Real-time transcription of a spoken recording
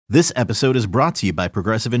This episode is brought to you by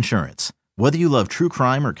Progressive Insurance. Whether you love true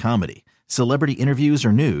crime or comedy, celebrity interviews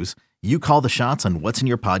or news, you call the shots on what's in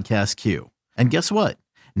your podcast queue. And guess what?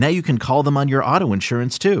 Now you can call them on your auto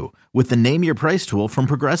insurance too with the Name Your Price tool from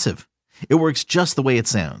Progressive. It works just the way it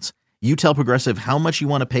sounds. You tell Progressive how much you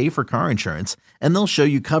want to pay for car insurance, and they'll show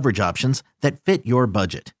you coverage options that fit your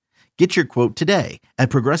budget. Get your quote today at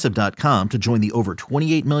Progressive.com to join the over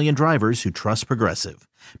 28 million drivers who trust Progressive.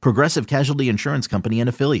 Progressive Casualty Insurance Company and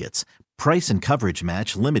Affiliates. Price and coverage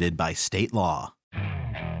match limited by state law.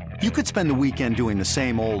 You could spend the weekend doing the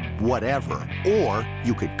same old whatever, or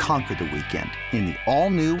you could conquer the weekend in the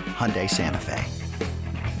all-new Hyundai Santa Fe.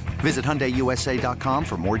 Visit HyundaiUSA.com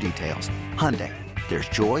for more details. Hyundai, there's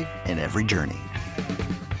joy in every journey.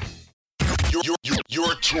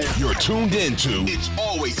 You're tuned into It's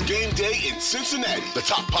Always Game Day in Cincinnati, the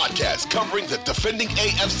top podcast covering the defending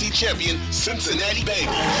AFC champion Cincinnati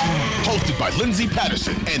Bengals. Hosted by Lindsey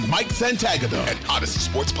Patterson and Mike Santagata at Odyssey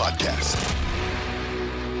Sports Podcast.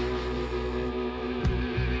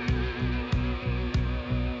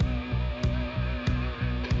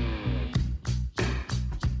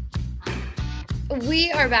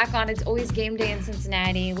 We are back on It's Always Game Day in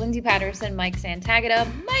Cincinnati. Lindsey Patterson, Mike Santagata.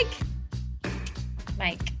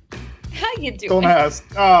 Mike, how you doing? Don't ask.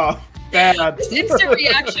 Oh, bad. This instant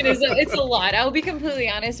reaction it's a lot. I'll be completely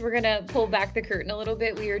honest. We're going to pull back the curtain a little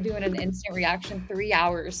bit. We are doing an instant reaction 3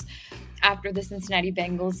 hours after the Cincinnati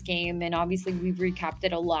Bengals game. And obviously we've recapped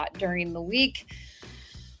it a lot during the week.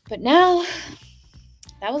 But now,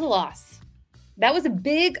 that was a loss. That was a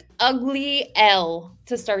big, ugly L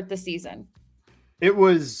to start the season. It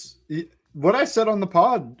was what I said on the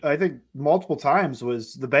pod, I think multiple times,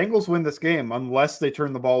 was the Bengals win this game unless they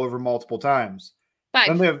turn the ball over multiple times. 5.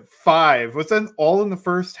 Then they have 5. Was that all in the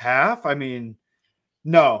first half? I mean,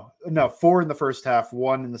 no, 4 in the first half,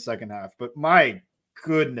 1 in the second half. But my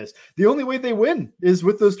goodness, the only way they win is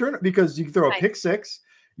with those turnovers, because you throw a pick 6,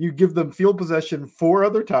 you give them field possession 4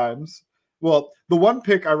 other times. Well, the one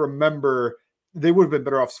pick I remember, they would have been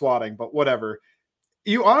better off swatting, but whatever.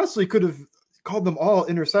 You honestly could have called them all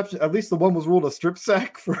interception. At least the one was ruled a strip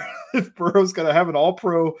sack for if Burrow's going to have an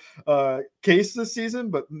all-pro case this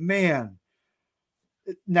season. But man,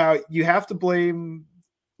 now you have to blame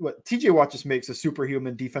what TJ Watt just makes a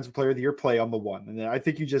superhuman defensive player of the year play on the one. And I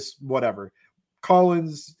think you just, whatever.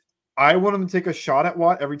 Collins, I want him to take a shot at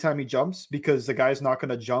Watt every time he jumps, because the guy's not going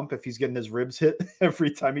to jump if he's getting his ribs hit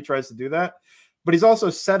every time he tries to do that. But he's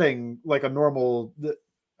also setting like a normal,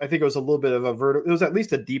 I think it was a little bit of a vertical. It was at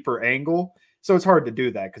least a deeper angle. So it's hard to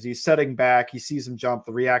do that because he's setting back. He sees him jump,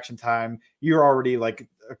 the reaction time. You're already like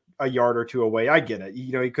a yard or two away. I get it.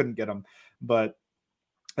 You know, he couldn't get him, but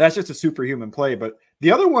that's just a superhuman play. But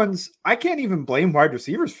the other ones, I can't even blame wide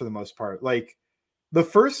receivers for the most part. Like the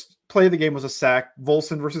first play of the game was a sack,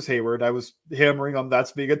 Volson versus Hayward. I was hammering on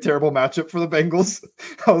that's being a terrible matchup for the Bengals.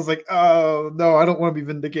 I was like, oh no, I don't want to be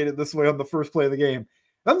vindicated this way on the first play of the game.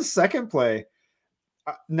 Then the second play,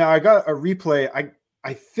 now I got a replay.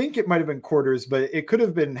 I think it might have been quarters, but it could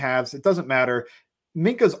have been halves. It doesn't matter.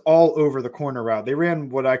 Minka's all over the corner route. They ran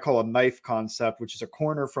what I call a knife concept, which is a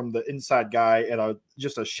corner from the inside guy and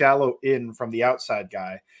just a shallow in from the outside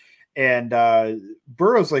guy. And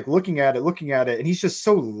Burrow's like looking at it, and he's just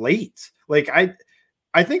so late. Like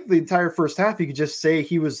I think the entire first half, you could just say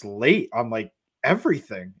he was late on like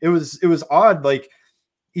everything. It was odd. Like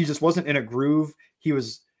he just wasn't in a groove. He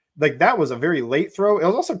was like, that was a very late throw. It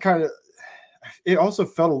was also it also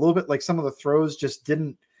felt a little bit like some of the throws just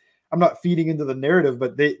didn't, I'm not feeding into the narrative,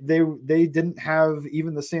 but they didn't have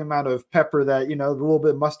even the same amount of pepper that, you know, the little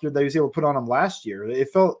bit of mustard that he was able to put on him last year. It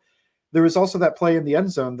felt, there was also that play in the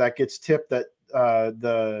end zone that gets tipped, that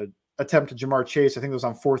the attempt to Jamar Chase, I think it was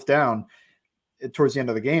on 4th down towards the end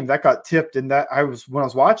of the game, that got tipped. And that when I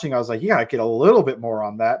was watching, I was like, yeah, I get a little bit more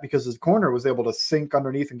on that, because his corner was able to sink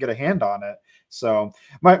underneath and get a hand on it. So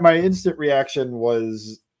my instant reaction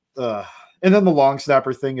was, and then the long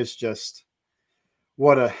snapper thing is just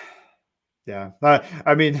yeah.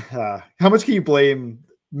 I mean, how much can you blame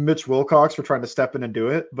Mitch Wilcox for trying to step in and do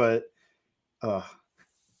it? But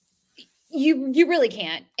you really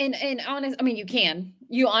can't. And honest, I mean,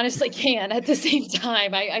 you honestly can at the same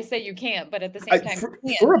time. I say you can't, but at the same time,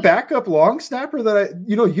 for a backup long snapper that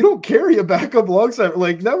you don't carry a backup long snapper.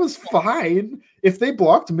 Like that was fine. If they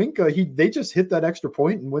blocked Minka, they just hit that extra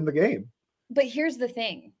point and win the game. But here's the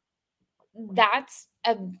thing. That's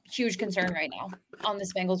a huge concern right now on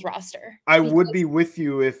this Bengals roster. I would be with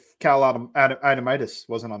you if Cal Adamitis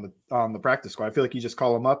wasn't on the practice squad. I feel like you just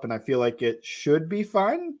call him up, and I feel like it should be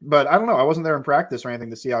fine. But I don't know. I wasn't there in practice or anything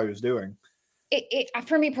to see how he was doing.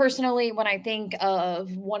 For me personally, when I think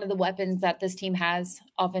of one of the weapons that this team has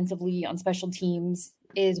offensively on special teams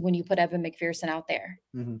is when you put Evan McPherson out there.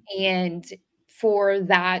 Mm-hmm. And for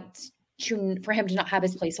him to not have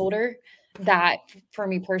his placeholder, that for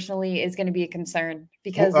me personally is going to be a concern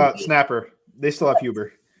because snapper. They still have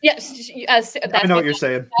Huber. Yes, I know what you're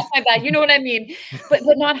saying. That's my bad. You know what I mean. But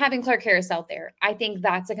not having Clark Harris out there, I think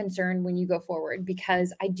that's a concern when you go forward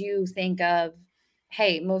because I do think of,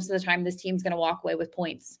 hey, most of the time this team's going to walk away with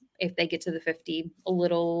points if they get to the 50, a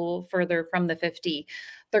little further from the 50.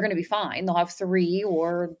 They're going to be fine. They'll have 3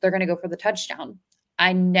 or they're going to go for the touchdown.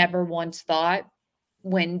 I never once thought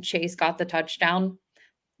when Chase got the touchdown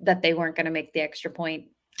that they weren't going to make the extra point.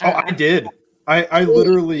 I did. I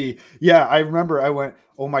literally, I remember I went,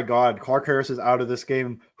 oh my God, Clark Harris is out of this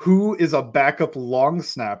game. Who is a backup long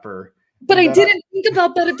snapper? But I didn't think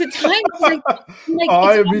about that at the time.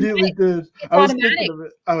 I immediately did.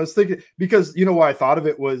 I was thinking because you know why I thought of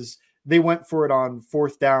it was they went for it on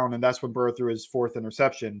 4th down, and that's when Burrow threw his 4th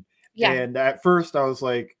interception. Yeah. And at first I was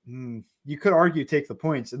like, you could argue take the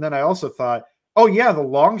points. And then I also thought, oh yeah, the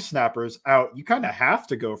long snapper's out. You kind of have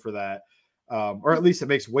to go for that. Or at least it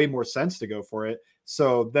makes way more sense to go for it.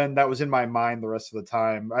 So then that was in my mind the rest of the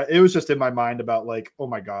time. It was just in my mind about like, oh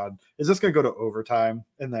my God, is this going to go to overtime?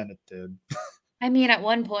 And then it did. I mean, at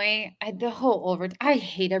one point, I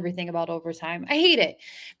hate everything about overtime. I hate it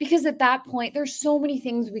because at that point, there's so many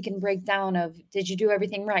things we can break down of, did you do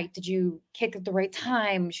everything right? Did you kick at the right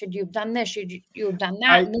time? Should you have done this? Should you have done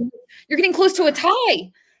that? And then you're getting close to a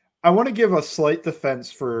tie. I want to give a slight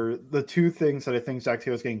defense for the 2 things that I think Zach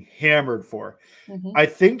Taylor's getting hammered for. Mm-hmm. I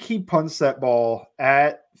think he punts that ball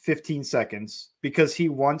at 15 seconds because he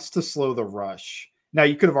wants to slow the rush. Now,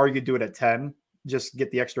 you could have argued do it at 10, just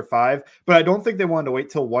get the extra 5, but I don't think they wanted to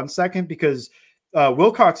wait till 1 second because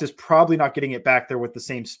Wilcox is probably not getting it back there with the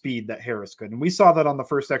same speed that Harris could. And we saw that on the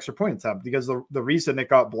first extra point attempt because the reason it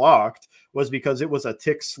got blocked was because it was a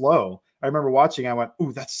tick slow. I remember watching, I went,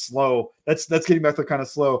 ooh, that's slow. That's getting back there kind of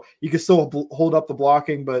slow. You can still hold up the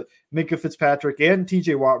blocking, but Minkah Fitzpatrick and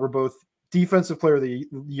TJ Watt were both defensive player of the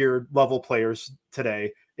year level players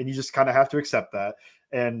today. And you just kind of have to accept that.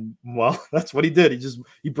 And well, that's what he did.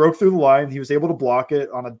 He broke through the line. He was able to block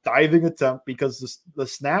it on a diving attempt because the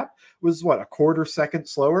snap was a quarter second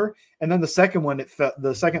slower. And then the second one,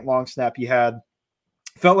 the second long snap he had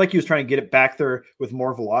felt like he was trying to get it back there with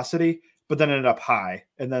more velocity, but then ended up high.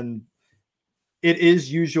 And then it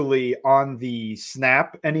is usually on the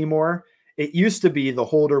snap anymore. It used to be the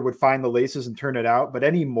holder would find the laces and turn it out, but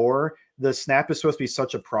anymore, the snap is supposed to be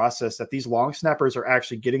such a process that these long snappers are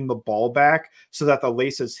actually getting the ball back so that the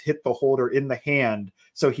laces hit the holder in the hand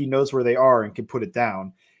so he knows where they are and can put it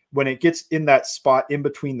down. When it gets in that spot in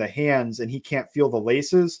between the hands and he can't feel the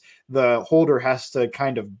laces, the holder has to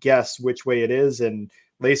kind of guess which way it is, and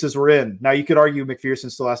laces were in. Now, you could argue McPherson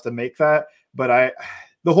still has to make that, but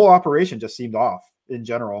the whole operation just seemed off in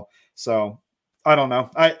general. So I don't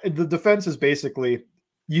know. The defense is basically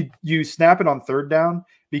you snap it on 3rd down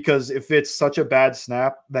because if it's such a bad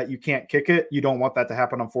snap that you can't kick it, you don't want that to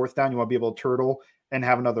happen on 4th down. You want to be able to turtle and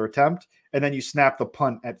have another attempt. And then you snap the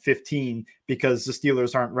punt at 15 because the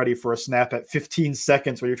Steelers aren't ready for a snap at 15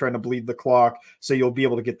 seconds where you're trying to bleed the clock. So you'll be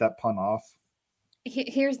able to get that punt off.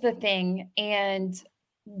 Here's the thing. And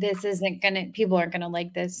people aren't going to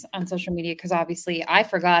like this on social media because obviously I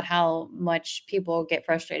forgot how much people get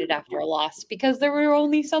frustrated after a loss because there were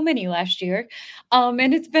only so many last year.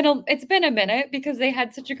 And it's been a minute because they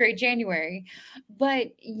had such a great January,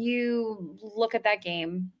 but you look at that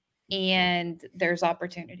game and there's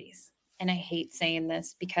opportunities. And I hate saying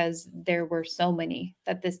this because there were so many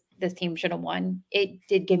that this team should have won. It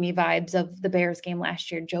did give me vibes of the Bears game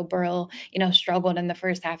last year. Joe Burrow, struggled in the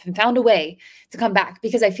first half and found a way to come back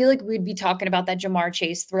because I feel like we'd be talking about that Jamar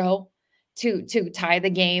Chase throw to tie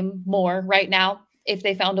the game more right now if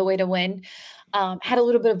they found a way to win. Had a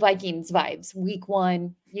little bit of Vikings vibes. Week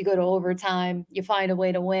 1, you go to overtime, you find a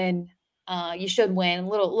way to win. You should win. A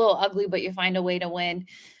little ugly, but you find a way to win.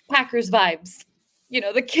 Packers vibes.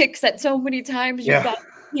 The kicks that so many times you thought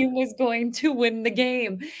the team was going to win the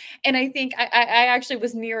game. And I think I actually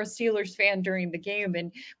was near a Steelers fan during the game, and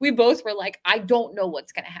we both were like, I don't know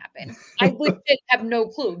what's going to happen. I legit have no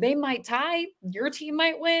clue. They might tie. Your team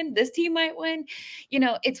might win. This team might win.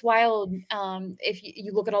 It's wild if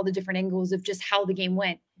you look at all the different angles of just how the game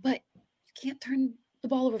went. But you can't turn the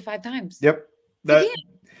ball over 5 times. Yep.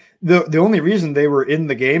 The only reason they were in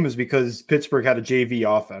the game is because Pittsburgh had a JV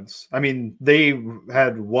offense. I mean, they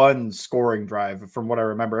had one scoring drive from what I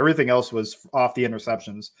remember. Everything else was off the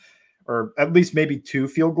interceptions or at least maybe 2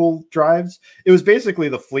 field goal drives. It was basically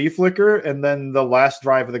the flea flicker, and then the last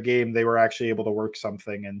drive of the game, they were actually able to work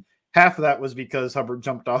something. And half of that was because Hubbard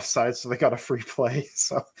jumped offside, so they got a free play.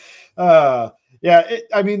 So, I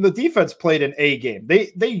mean, the defense played an A game.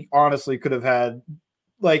 They honestly could have had,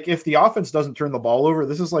 like, if the offense doesn't turn the ball over,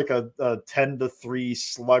 this is like a 10-3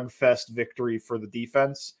 slugfest victory for the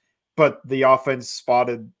defense. But the offense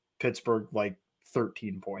spotted Pittsburgh like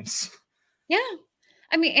 13 points. Yeah.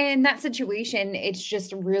 I mean, in that situation, it's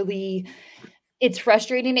just really, it's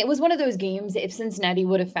frustrating. It was one of those games, if Cincinnati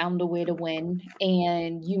would have found a way to win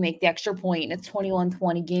and you make the extra point, it's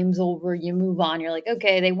 21-20, game's over, you move on. You're like,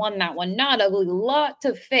 okay, they won that one. Not a lot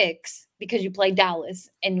to fix because you play Dallas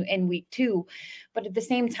in week 2. But at the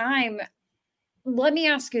same time, let me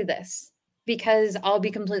ask you this, because I'll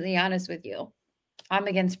be completely honest with you. I'm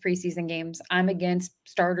against preseason games. I'm against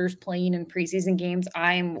starters playing in preseason games.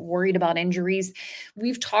 I'm worried about injuries.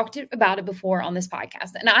 We've talked about it before on this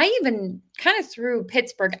podcast. And I even kind of threw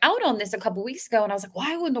Pittsburgh out on this a couple weeks ago. And I was like,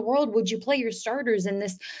 why in the world would you play your starters in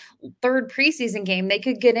this 3rd preseason game? They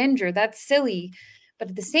could get injured. That's silly.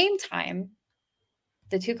 But at the same time,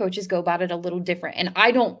 the 2 coaches go about it a little different. And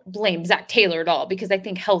I don't blame Zach Taylor at all, because I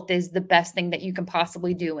think health is the best thing that you can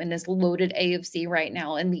possibly do in this loaded AFC right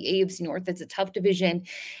now. In the AFC North, it's a tough division,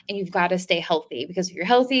 and you've got to stay healthy, because if you're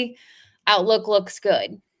healthy, outlook looks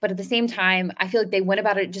good. But at the same time, I feel like they went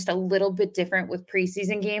about it just a little bit different with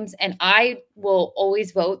preseason games. And I will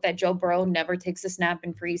always vote that Joe Burrow never takes a snap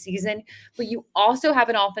in preseason. But you also have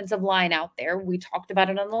an offensive line out there. We talked about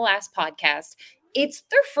it on the last podcast. It's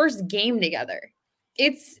their first game together.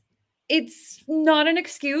 It's not an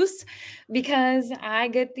excuse, because I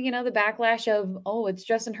get the backlash of, oh, it's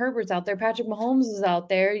Justin Herbert's out there, Patrick Mahomes is out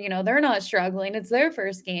there, they're not struggling, it's their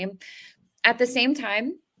first game. At the same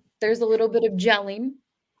time, there's a little bit of gelling,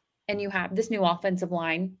 and you have this new offensive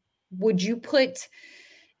line. Would you put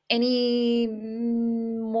any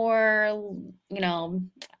more,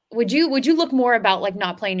 would you look more about like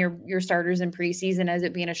not playing your starters in preseason as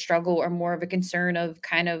it being a struggle, or more of a concern of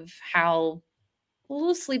kind of how a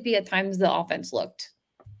little sleepy at times the offense looked?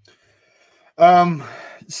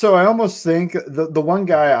 So I almost think the one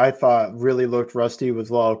guy I thought really looked rusty was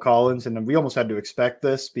La'el Collins, and we almost had to expect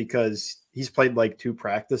this because he's played like 2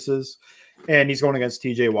 practices, and he's going against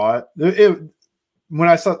TJ Watt. When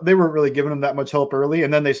I saw, they weren't really giving him that much help early,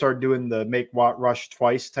 and then they started doing the make Watt rush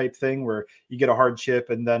twice type thing where you get a hard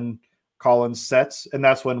chip and then Collins sets, and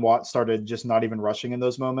that's when Watt started just not even rushing in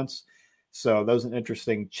those moments. So that was an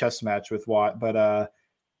interesting chess match with Watt. But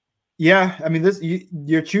yeah, I mean,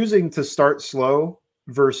 you're choosing to start slow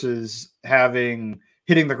versus hitting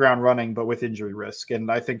the ground running, but with injury risk. And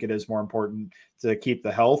I think it is more important to keep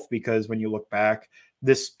the health, because when you look back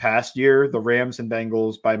this past year, the Rams and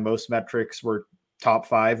Bengals by most metrics were top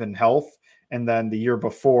 5 in health. And then the year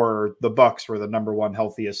before, the Bucs were the number 1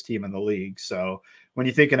 healthiest team in the league. So when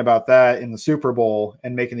you're thinking about that in the Super Bowl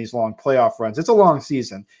and making these long playoff runs, it's a long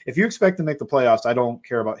season. If you expect to make the playoffs, I don't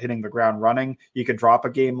care about hitting the ground running. You could drop a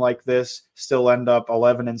game like this, still end up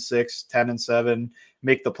 11-6, 10-7,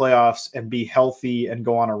 make the playoffs and be healthy and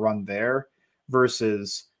go on a run there,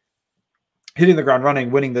 versus hitting the ground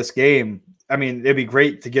running, winning this game. I mean, it'd be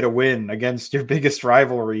great to get a win against your biggest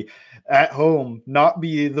rivalry at home, not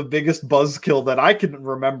be the biggest buzzkill that I can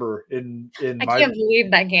remember in I can't believe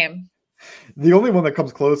that game. The only one that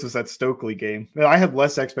comes close is that Stokely game. I had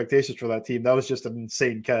less expectations for that team. That was just an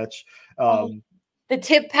insane catch. The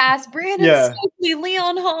tip pass, Brandon Stokely,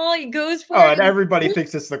 Leon Hall, he goes for it. And everybody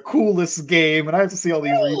thinks it's the coolest game, and I have to see all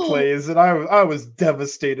these replays, and I was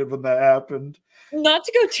devastated when that happened. Not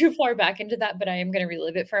to go too far back into that, but I am going to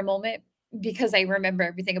relive it for a moment, because I remember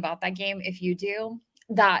everything about that game. If you do,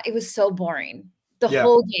 that it was so boring. The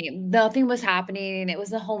whole game, nothing was happening. It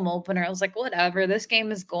was the home opener. I was like, whatever, this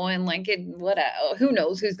game is going like it, whatever. Who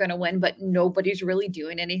knows who's going to win, but nobody's really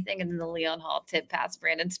doing anything. And then the Leon Hall tip pass,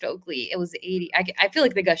 Brandon Stokely, it was 80. I feel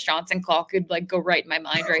like the Gus Johnson call could like go right in my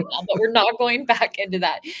mind right now, but we're not going back into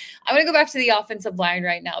that. I'm going to go back to the offensive line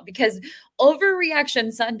right now, because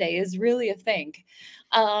overreaction Sunday is really a thing.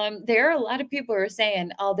 There are a lot of people who are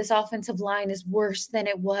saying, oh, this offensive line is worse than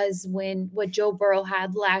it was what Joe Burrow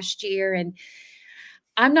had last year. And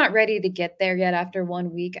I'm not ready to get there yet after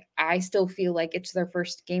 1 week. I still feel like it's their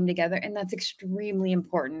first game together, and that's extremely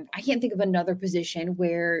important. I can't think of another position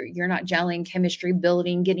where you're not gelling, chemistry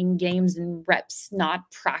building, getting games and reps,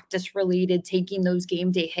 not practice related, taking those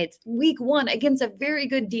game day hits. Week 1 against a very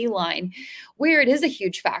good D-line, where it is a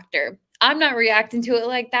huge factor. I'm not reacting to it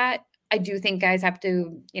like that. I do think guys have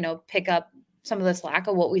to, pick up some of the slack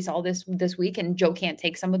of what we saw this week, and Joe can't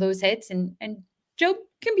take some of those hits and Joe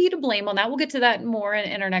can be to blame on that. We'll get to that more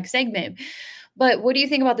in our next segment. But what do you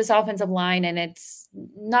think about this offensive line? And it's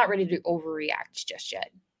not ready to overreact just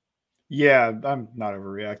yet. Yeah, I'm not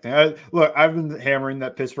overreacting. Look, I've been hammering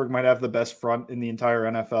that Pittsburgh might have the best front in the entire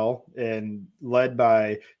NFL, and led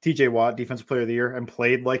by TJ Watt, Defensive Player of the Year, and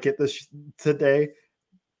played like it today.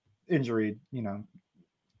 Injury,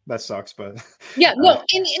 that sucks, but yeah, no,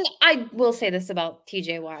 and I will say this about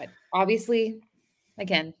TJ Watt. Obviously,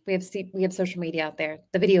 again, we have social media out there,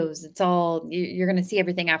 the videos. It's all you're going to see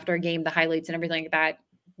everything after a game, the highlights and everything like that.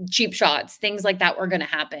 Cheap shots, things like that were going to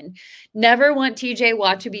happen. Never want TJ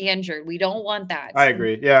Watt to be injured. We don't want that. I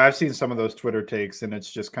agree. Yeah, I've seen some of those Twitter takes, and it's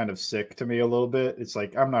just kind of sick to me a little bit. It's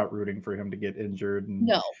like I'm not rooting for him to get injured and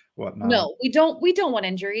whatnot. No, we don't want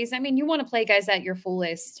injuries. I mean, you want to play guys at your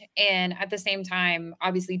fullest, and at the same time,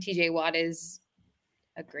 obviously TJ Watt is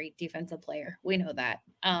a great defensive player. We know that.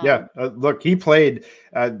 Look, he played.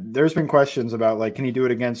 There's been questions about can he do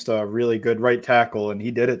it against a really good right tackle, and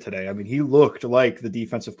he did it today. I mean, he looked like the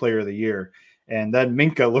Defensive Player of the Year, and then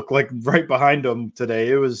Minka looked like right behind him today.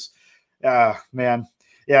 It was, man,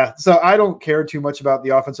 yeah. So I don't care too much about the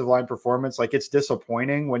offensive line performance. It's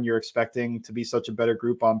disappointing when you're expecting to be such a better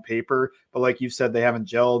group on paper, but like you said, they haven't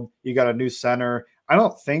gelled. You got a new center. I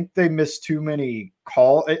don't think they missed too many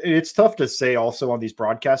calls. It's tough to say also on these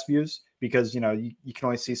broadcast views because, you can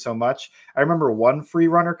only see so much. I remember one free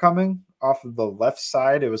runner coming off of the left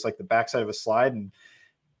side. It was like the backside of a slide, and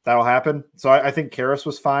that'll happen. So I think Karras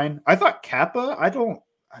was fine. I thought Kappa,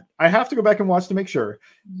 I have to go back and watch to make sure,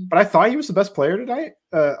 but I thought he was the best player tonight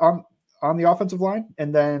on the offensive line.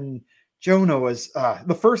 And then Jonah was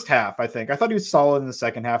the first half, I thought he was solid in the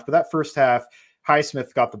second half, but that first half,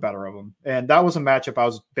 Highsmith got the better of him. And that was a matchup I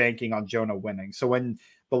was banking on Jonah winning. So when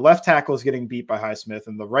the left tackle is getting beat by Highsmith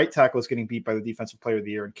and the right tackle is getting beat by the Defensive Player of the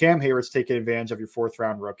Year, and Cam Hayward's taking advantage of your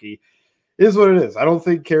 4th-round rookie, it is what it is. I don't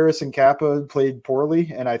think Karras and Kappa played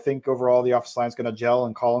poorly, and I think overall the offensive line is going to gel,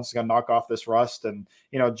 and Collins is going to knock off this rust. And,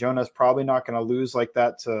 Jonah's probably not going to lose like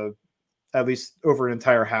that to at least over an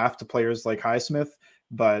entire half to players like Highsmith,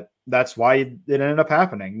 but that's why it ended up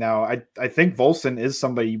happening. Now, I think Volson is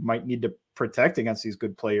somebody you might need to protect against these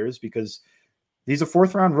good players because he's a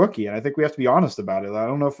 4th-round rookie, and I think we have to be honest about it. I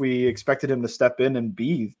don't know if we expected him to step in and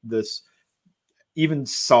be this even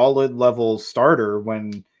solid level starter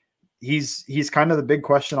when he's kind of the big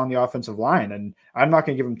question on the offensive line. And I'm not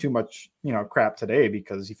going to give him too much, crap today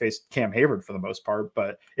because he faced Cam Hayward for the most part,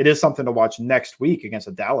 but it is something to watch next week against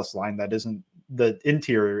a Dallas line that the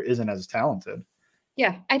interior isn't as talented.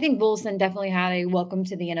 Yeah, I think Volson definitely had a welcome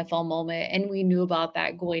to the NFL moment, and we knew about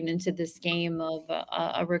that going into this game of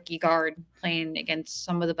a rookie guard playing against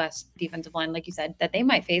some of the best defensive line, like you said, that they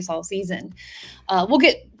might face all season. We'll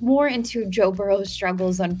get more into Joe Burrow's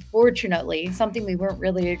struggles, unfortunately, something we weren't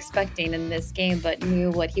really expecting in this game, but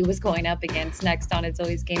knew what he was going up against next on It's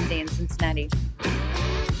Always Game Day in Cincinnati.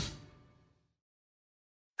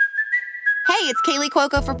 Hey, it's Kaylee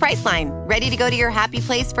Cuoco for Priceline. Ready to go to your happy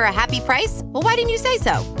place for a happy price? Well, why didn't you say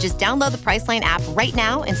so? Just download the Priceline app right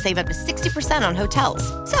now and save up to 60% on hotels.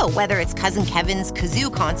 So whether it's Cousin Kevin's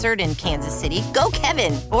Kazoo Concert in Kansas City, go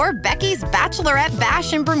Kevin, or Becky's Bachelorette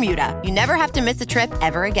Bash in Bermuda, you never have to miss a trip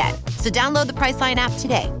ever again. So download the Priceline app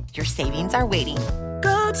today. Your savings are waiting.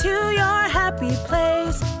 Go to your happy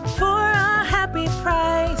place for a happy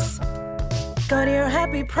price. Go to your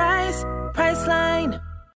happy price, Priceline.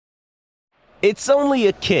 It's only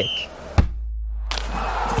a kick,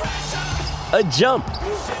 a jump,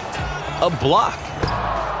 a block.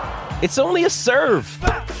 It's only a serve.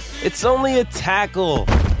 It's only a tackle,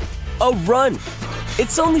 a run.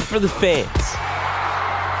 It's only for the fans.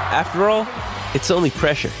 After all, it's only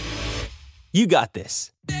pressure. You got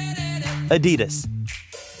this. Adidas.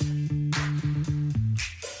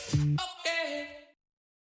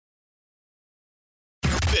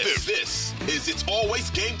 This is It's Always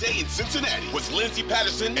Game Day in Cincinnati with Lindsey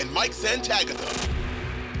Patterson and Mike Santagata.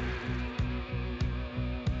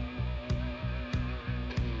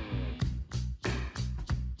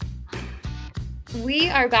 We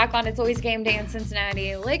are back on It's Always Game Day in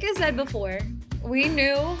Cincinnati. Like I said before, we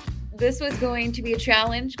knew this was going to be a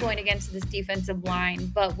challenge going against this defensive line,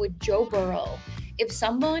 but with Joe Burrow, if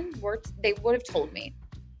someone they would have told me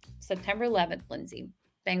September 11th, Lindsey,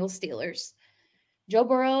 Bengals Steelers, Joe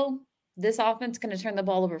Burrow, this offense is going to turn the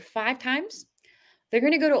ball over 5 times. They're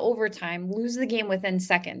going to go to overtime, lose the game within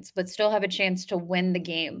seconds, but still have a chance to win the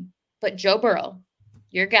game. But Joe Burrow,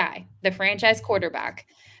 your guy, the franchise quarterback,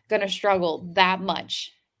 going to struggle that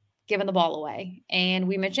much giving the ball away. And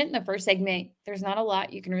we mentioned in the first segment, there's not a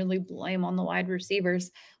lot you can really blame on the wide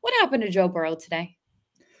receivers. What happened to Joe Burrow today?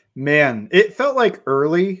 Man, it felt like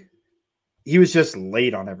early he was just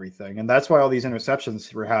late on everything. And that's why all these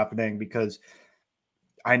interceptions were happening, because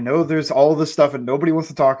I know there's all this stuff and nobody wants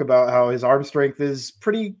to talk about how his arm strength is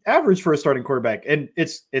pretty average for a starting quarterback. And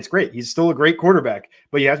it's great. He's still a great quarterback,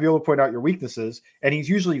 but you have to be able to point out your weaknesses. And he's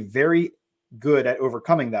usually very good at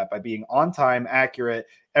overcoming that by being on time, accurate,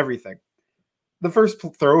 everything. The first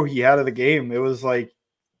throw he had of the game, it was like,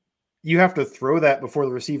 you have to throw that before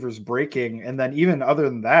the receiver's breaking. And then even other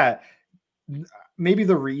than that, maybe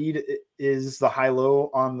the read is the high-low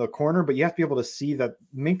on the corner, but you have to be able to see that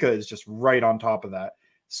Minka is just right on top of that.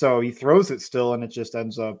 So he throws it still, and it just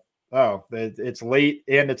ends up, it's late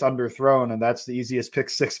and it's underthrown, and that's the easiest pick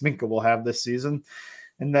six Minka will have this season.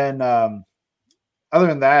 And then other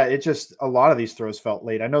than that, it just, a lot of these throws felt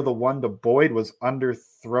late. I know the one to Boyd was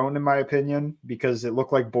underthrown in my opinion, because it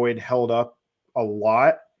looked like Boyd held up a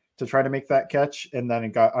lot to try to make that catch, and then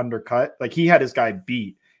it got undercut. Like, he had his guy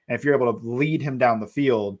beat, and if you're able to lead him down the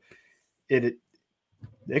field, it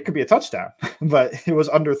could be a touchdown, but it was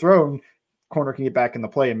underthrown. Corner can get back in the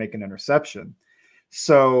play and make an interception.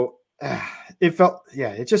 So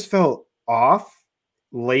it just felt off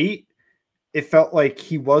late. It felt like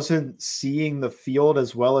he wasn't seeing the field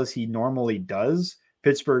as well as he normally does.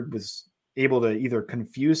 Pittsburgh was able to either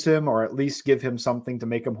confuse him or at least give him something to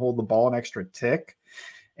make him hold the ball an extra tick.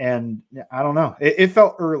 And I don't know. It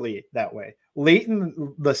felt early that way. Late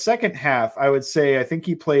in the second half, I would say, I think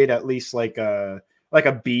he played at least like a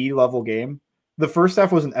B level game. The first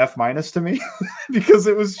half was an F- to me because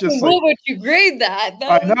it was just what would you grade that?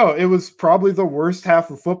 I know it was probably the worst half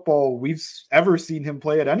of football we've ever seen him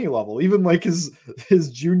play at any level. Even like his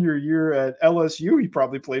junior year at LSU, he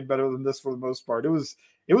probably played better than this for the most part. It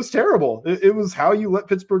was terrible. It was how you let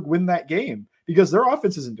Pittsburgh win that game, because their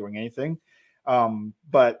offense isn't doing anything. And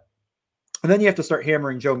then you have to start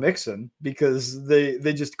hammering Joe Mixon because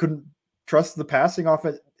they just couldn't trust the passing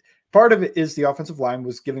offense. Part of it is the offensive line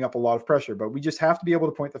was giving up a lot of pressure, but we just have to be able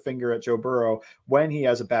to point the finger at Joe Burrow when he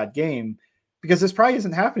has a bad game, because this probably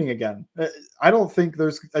isn't happening again. I don't think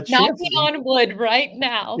there's a chance. Knocking on wood right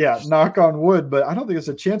now. Yeah, knock on wood, but I don't think there's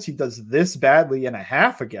a chance he does this badly in a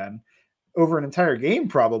half again over an entire game.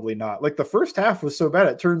 Probably not. Like, the first half was so bad,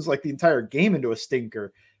 it turns like the entire game into a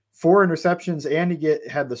stinker. 4 interceptions and he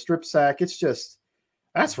had the strip sack. It's just,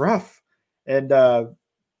 that's rough. And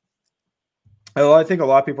I think a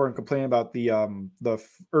lot of people are complaining about the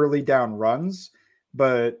early down runs,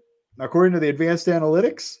 but according to the advanced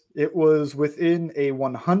analytics, it was within a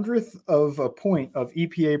 100th of a point of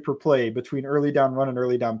EPA per play between early down run and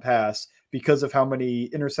early down pass, because of how many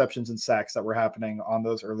interceptions and sacks that were happening on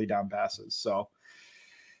those early down passes. So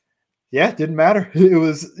yeah, it didn't matter. It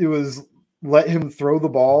was let him throw the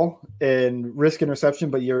ball and risk interception,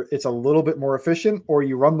 but it's a little bit more efficient, or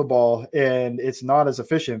you run the ball and it's not as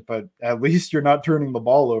efficient, but at least you're not turning the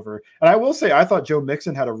ball over. And I will say, I thought Joe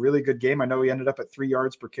Mixon had a really good game. I know he ended up at 3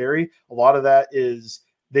 yards per carry. A lot of that is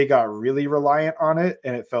they got really reliant on it,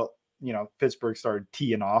 and it felt, Pittsburgh started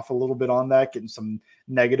teeing off a little bit on that, getting some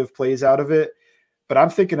negative plays out of it. But I'm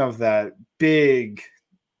thinking of that big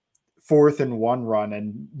 4th and 1 run,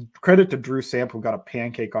 and credit to Drew Sample, who got a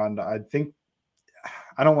pancake on, I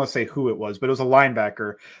don't want to say who it was, but it was a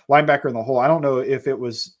linebacker in the hole. I don't know if it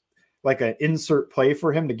was like an insert play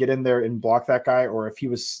for him to get in there and block that guy, or if he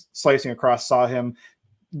was slicing across, saw him.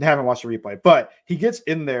 Haven't watched the replay, but he gets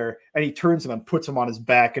in there and he turns him and puts him on his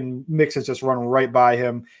back, and Mixon's just run right by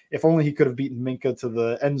him. If only he could have beaten Minka to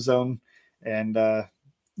the end zone and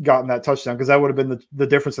gotten that touchdown, because that would have been the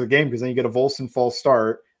difference of the game, because then you get a Volson false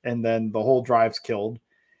start and then the whole drive's killed.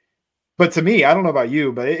 But to me, I don't know about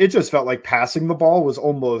you, but it just felt like passing the ball was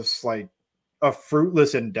almost like a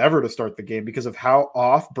fruitless endeavor to start the game, because of how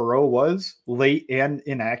off Burrow was, late and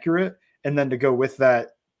inaccurate. And then to go with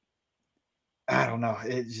that, I don't know,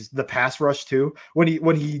 it's just the pass rush too. When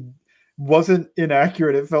he wasn't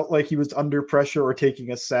inaccurate, it felt like he was under pressure or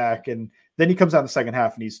taking a sack. And then he comes out in the second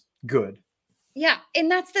half and he's good. Yeah, and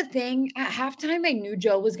that's the thing. At halftime, I knew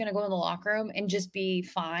Joe was going to go in the locker room and just be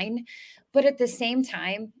fine. But at the same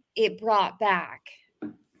time, it brought back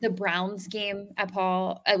the Browns game at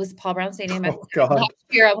it was Paul Brown Stadium. Oh, God. Last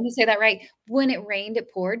year, I want to say that right. When it rained, it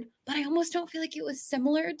poured. But I almost don't feel like it was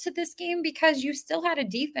similar to this game, because you still had a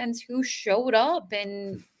defense who showed up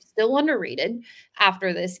and still underrated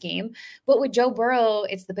after this game. But with Joe Burrow,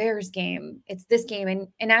 it's the Bears game. It's this game.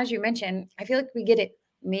 And as you mentioned, I feel like we get it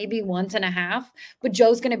maybe once and a half, but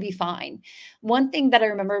Joe's going to be fine. One thing that I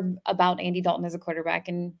remember about Andy Dalton as a quarterback,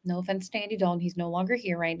 and no offense to Andy Dalton, he's no longer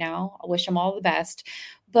here right now. I wish him all the best.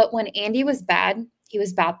 But when Andy was bad, he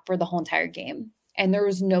was bad for the whole entire game. And there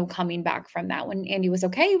was no coming back from that. When Andy was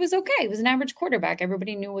okay, he was okay. He was an average quarterback.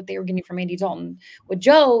 Everybody knew what they were getting from Andy Dalton. With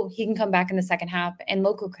Joe, he can come back in the second half and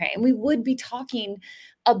look okay. And we would be talking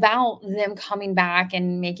about them coming back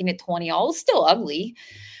and making it 20-all. Still ugly.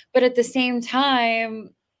 But at the same time,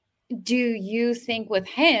 do you think with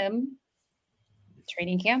him,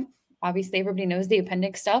 training camp, obviously everybody knows the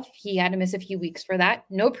appendix stuff. He had to miss a few weeks for that.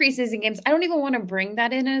 No preseason games. I don't even want to bring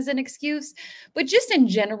that in as an excuse, but just in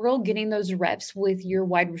general, getting those reps with your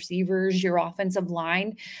wide receivers, your offensive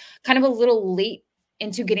line, kind of a little late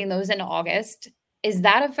into getting those in August. Is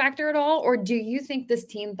that a factor at all? Or do you think this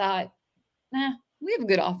team thought, we have a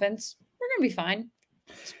good offense. We're going to be fine.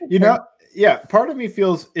 Yeah, part of me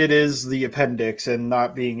feels it is the appendix and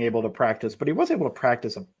not being able to practice, but he was able to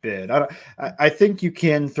practice a bit. I think you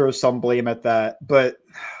can throw some blame at that, but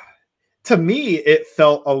to me, it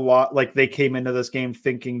felt a lot like they came into this game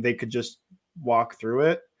thinking they could just walk through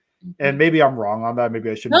it. And maybe I'm wrong on that. Maybe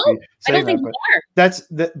I shouldn't be saying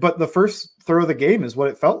that. But the first throw of the game is what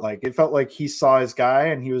it felt like. It felt like he saw his guy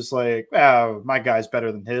and he was like, my guy's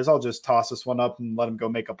better than his. I'll just toss this one up and let him go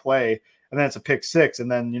make a play. And then it's a pick six, and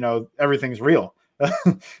then everything's real.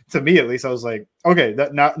 To me, at least, I was like, okay,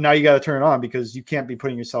 now you got to turn it on because you can't be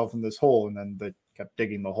putting yourself in this hole. And then they kept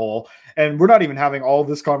digging the hole. And we're not even having all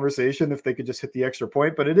this conversation if they could just hit the extra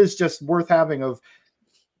point, but it is just worth having of,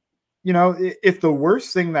 if the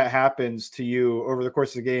worst thing that happens to you over the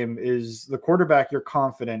course of the game is the quarterback you're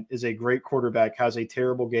confident is a great quarterback, has a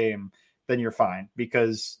terrible game, then you're fine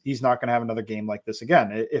because he's not going to have another game like this again.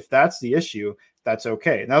 If that's the issue, that's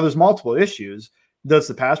okay. Now there's multiple issues. Does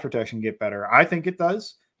the pass protection get better? I think it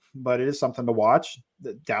does, but it is something to watch.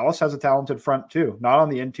 Dallas has a talented front too, not on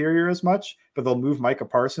the interior as much, but they'll move Micah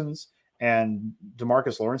Parsons, and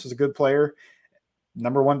DeMarcus Lawrence is a good player.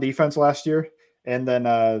 Number 1 defense last year. And then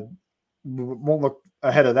won't look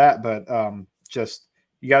ahead of that, but just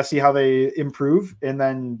you got to see how they improve. And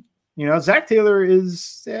then Zach Taylor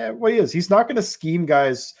is what he is. He's not going to scheme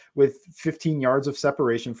guys with 15 yards of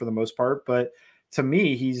separation for the most part, but to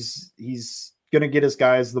me, he's going to get his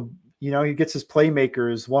guys he gets his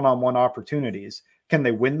playmakers one-on-one opportunities. Can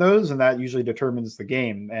they win those? And that usually determines the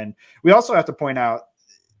game. And we also have to point out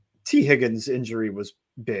T. Higgins' injury was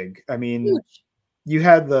big. I mean, huge. You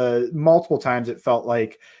had the multiple times it felt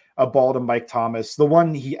like a ball to Mike Thomas, the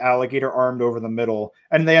one he alligator armed over the middle,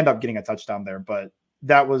 and they end up getting a touchdown there. But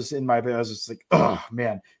that was I was just like, oh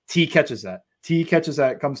man, T catches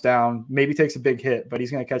that, comes down, maybe takes a big hit, but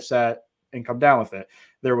he's going to catch that and come down with it.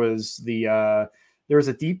 There was there was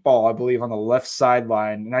a deep ball, I believe, on the left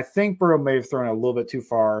sideline, and I think Burrow may have thrown it a little bit too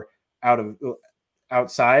far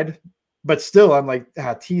outside. But still, I'm like,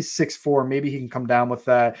 T's 6'4", maybe he can come down with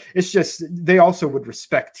that. It's just they also would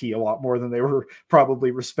respect T a lot more than they were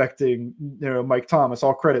probably respecting Mike Thomas.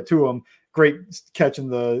 All credit to him. Great catch in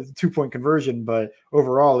the 2-point conversion, but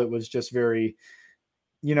overall it was just very,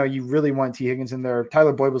 you really want T. Higgins in there.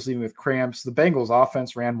 Tyler Boyd was leaving with cramps. The Bengals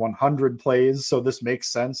offense ran 100 plays, so this makes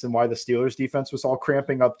sense and why the Steelers defense was all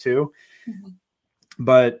cramping up too. Mm-hmm.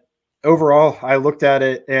 But overall, I looked at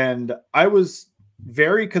it and I was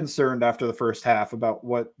very concerned after the first half about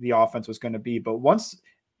what the offense was going to be. But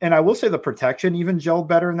and I will say the protection even gelled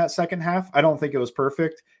better in that second half. I don't think it was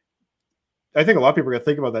perfect. I think a lot of people are going to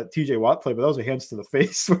think about that TJ Watt play, but that was a hands to the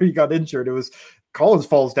face where he got injured. It was Collins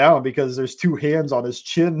falls down because there's 2 hands on his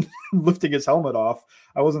chin lifting his helmet off.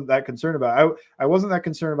 I wasn't that concerned about I wasn't that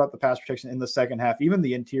concerned about the pass protection in the second half. Even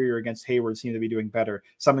the interior against Hayward seemed to be doing better.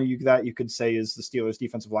 Some of that you could say is the Steelers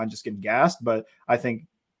defensive line just getting gassed, but I think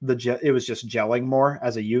it was just gelling more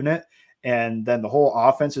as a unit. And then the whole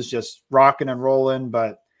offense is just rocking and rolling,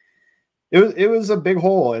 but it was a big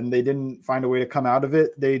hole and they didn't find a way to come out of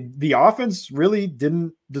it. The offense really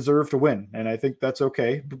didn't deserve to win. And I think that's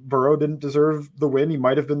okay. Burrow didn't deserve the win. He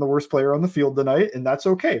might've been the worst player on the field tonight, and that's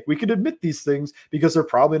okay. We could admit these things because they're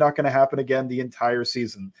probably not going to happen again the entire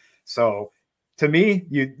season. So to me,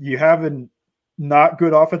 you have a not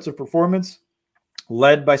good offensive performance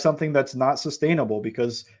led by something that's not sustainable,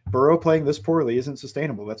 because Burrow playing this poorly isn't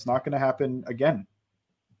sustainable. That's not going to happen again.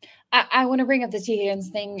 I want to bring up the T. Higgins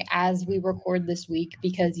thing as we record this week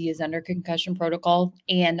because he is under concussion protocol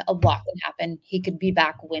and a lot can happen. He could be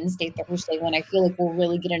back Wednesday, Thursday, when I feel like we'll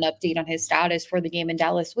really get an update on his status for the game in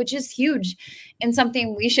Dallas, which is huge and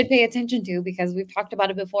something we should pay attention to because we've talked about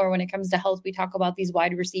it before. When it comes to health, we talk about these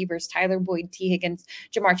wide receivers, Tyler Boyd, T. Higgins,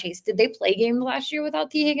 Jamar Chase. Did they play games last year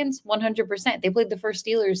without T. Higgins? 100%. They played the first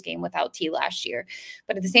Steelers game without T last year.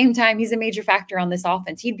 But at the same time, he's a major factor on this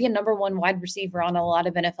offense. He'd be a number 1 wide receiver on a lot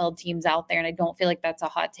of NFL teams out there, and I don't feel like that's a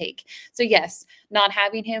hot take. So yes, not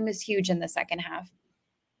having him is huge in the second half.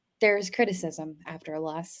 there's criticism after a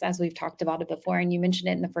loss, as we've talked about it before. And you mentioned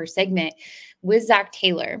it in the first segment with Zach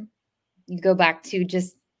Taylor. You go back to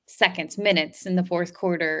just seconds, minutes in the fourth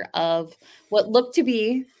quarter of what looked to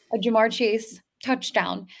be a Jamar Chase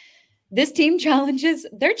touchdown. This team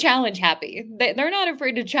they're challenge happy. They're not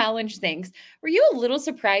afraid to challenge things. Were you a little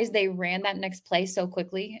surprised they ran that next play so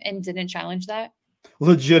quickly and didn't challenge that?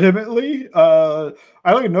 Legitimately, I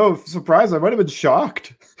don't even know if surprised. I might have been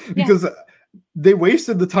shocked because they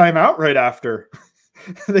wasted the timeout right after.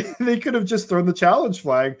 They could have just thrown the challenge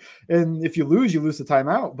flag, and if you lose the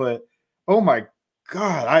timeout. But oh my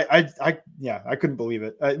God, I couldn't believe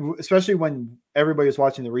it, especially when everybody was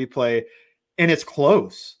watching the replay and it's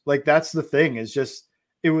close. Like, that's the thing, is just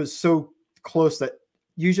it was so close that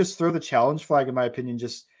you just throw the challenge flag, in my opinion,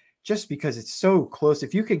 just because it's so close.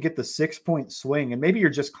 If you could get the 6-point swing, and maybe you're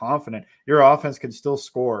just confident your offense can still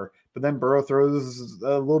score, but then Burrow throws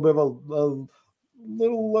a little bit of a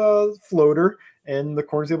little floater, and the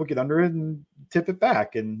corner's able to get under it and tip it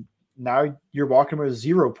back. And now you're walking with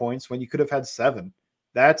 0 points when you could have had 7.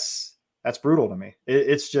 That's brutal to me.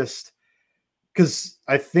 It's just because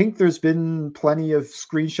I think there's been plenty of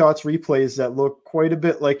screenshots, replays that look quite a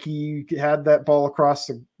bit like he had that ball across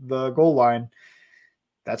the goal line.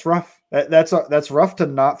 That's rough. That's rough to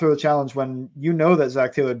not throw the challenge when you know that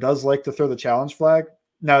Zach Taylor does like to throw the challenge flag.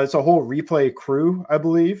 Now, it's a whole replay crew, I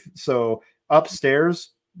believe. So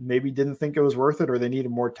upstairs maybe didn't think it was worth it, or they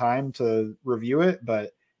needed more time to review it.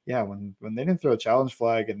 But yeah, when they didn't throw a challenge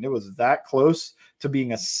flag and it was that close to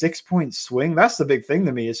being a 6-point swing, that's the big thing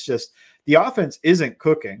to me. It's just the offense isn't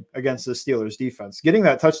cooking against the Steelers defense. Getting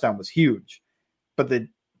that touchdown was huge, but they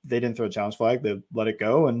didn't throw a challenge flag. They let it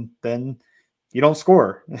go, and then you don't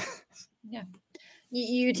score. Yeah.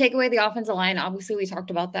 You take away the offensive line. Obviously, we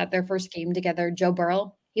talked about that, their first game together. Joe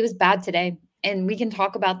Burrow, he was bad today. And we can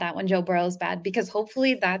talk about that when Joe Burrow is bad, because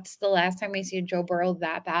hopefully that's the last time we see Joe Burrow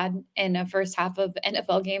that bad in a first half of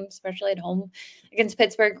NFL game, especially at home against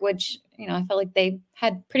Pittsburgh, which, I felt like they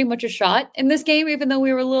had pretty much a shot in this game, even though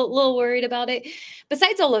we were a little worried about it.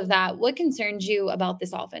 Besides all of that, what concerns you about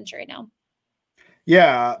this offense right now?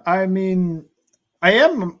 Yeah, I mean, I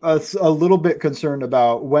am a little bit concerned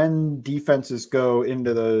about when defenses go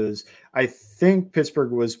into those. I think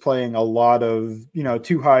Pittsburgh was playing a lot of,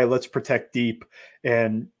 too high, let's protect deep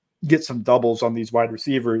and get some doubles on these wide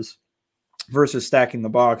receivers versus stacking the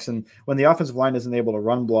box. And when the offensive line isn't able to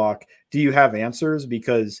run block, do you have answers?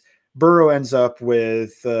 Because Burrow ends up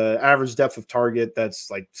with average depth of target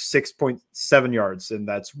that's like 6.7 yards, and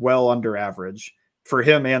that's well under average for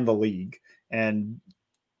him and the league. And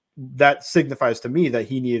that signifies to me that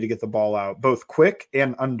he needed to get the ball out both quick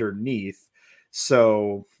and underneath.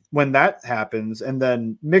 So when that happens, and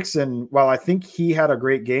then Mixon, while I think he had a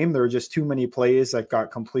great game, there were just too many plays that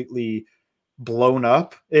got completely blown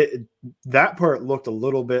up. That part looked a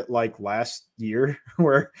little bit like last year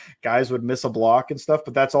where guys would miss a block and stuff,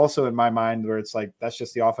 but that's also in my mind where it's like, that's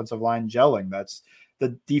just the offensive line gelling. That's the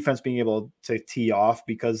defense being able to tee off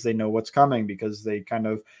because they know what's coming, because they kind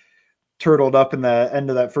of turtled up in the end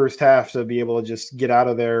of that first half to be able to just get out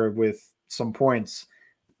of there with some points.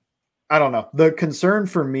 I don't know. The concern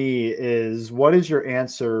for me is, what is your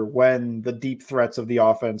answer when the deep threats of the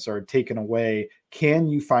offense are taken away? Can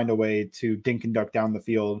you find a way to dink and duck down the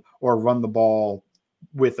field or run the ball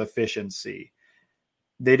with efficiency?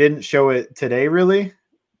 They didn't show it today, really.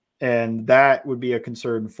 And that would be a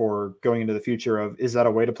concern for going into the future of, is that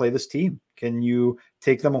a way to play this team? Can you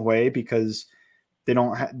take them away because they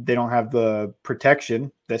don't have the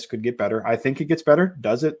protection? This could get better. I think it gets better.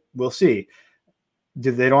 Does it? We'll see.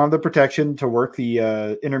 They don't have the protection to work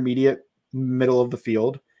the intermediate middle of the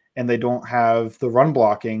field, and they don't have the run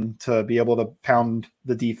blocking to be able to pound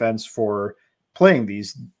the defense for playing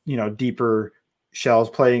these, deeper shells,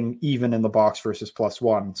 playing even in the box versus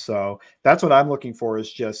 +1. So that's what I'm looking for,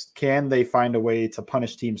 is just, can they find a way to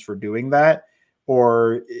punish teams for doing that?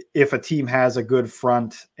 Or if a team has a good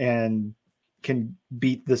front and can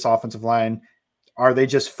beat this offensive line, are they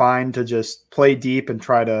just fine to just play deep and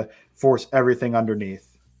try to force everything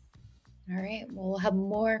underneath? All right. Well, we'll have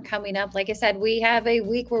more coming up. Like I said, we have a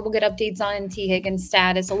week where we'll get updates on T. Higgins'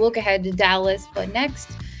 status, a look ahead to Dallas. But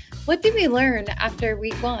next, what did we learn after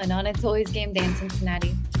week 1 on It's Always Game Day in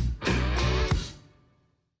Cincinnati?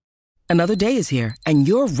 Another day is here, and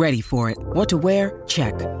you're ready for it. What to wear?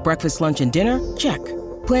 Check. Breakfast, lunch, and dinner? Check.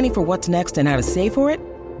 Planning for what's next and how to save for it?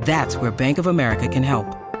 That's where Bank of America can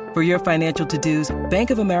help. For your financial to-dos, Bank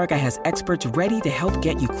of America has experts ready to help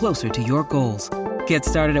get you closer to your goals. Get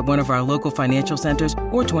started at one of our local financial centers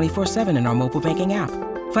or 24/7 in our mobile banking app.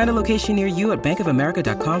 Find a location near you at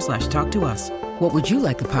bankofamerica.com/talktous. What would you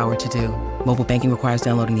like the power to do? Mobile banking requires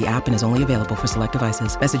downloading the app and is only available for select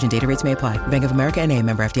devices. Message and data rates may apply. Bank of America N.A.,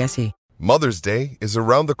 member FDIC. Mother's Day is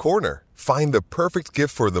around the corner. Find the perfect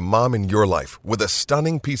gift for the mom in your life with a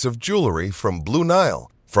stunning piece of jewelry from Blue Nile.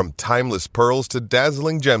 From timeless pearls to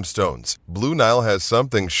dazzling gemstones, Blue Nile has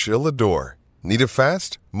something she'll adore. Need it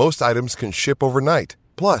fast? Most items can ship overnight.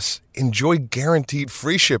 Plus, enjoy guaranteed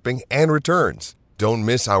free shipping and returns. Don't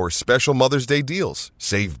miss our special Mother's Day deals.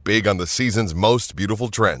 Save big on the season's most beautiful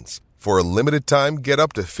trends. For a limited time, get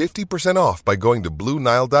up to 50% off by going to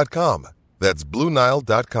BlueNile.com. That's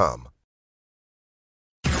BlueNile.com.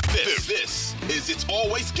 This is It's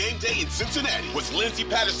Always Game Day in Cincinnati with Lindsey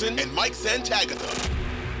Patterson and Mike Santagata.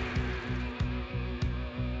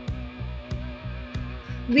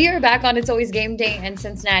 We are back on It's Always Game Day in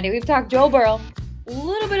Cincinnati. We've talked Joe Burrow, a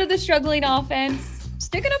little bit of the struggling offense,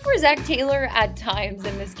 sticking up for Zach Taylor at times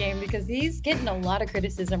in this game because he's getting a lot of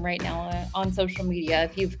criticism right now on social media.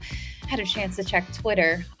 If you've had a chance to check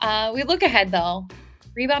Twitter, we look ahead though.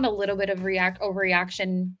 Rebound a little bit of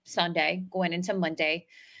overreaction Sunday going into Monday.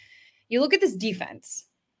 You look at this defense.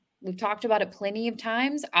 We've talked about it plenty of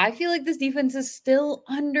times. I feel like this defense is still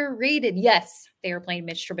underrated. Yes, they are playing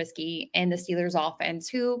Mitch Trubisky and the Steelers offense,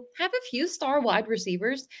 who have a few star wide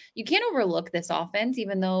receivers. You can't overlook this offense,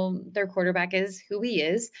 even though their quarterback is who he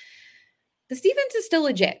is. This defense is still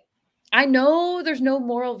legit. I know there's no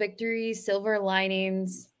moral victories, silver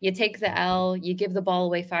linings. You take the L, you give the ball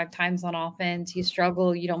away 5 times on offense, you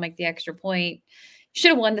struggle, you don't make the extra point. You should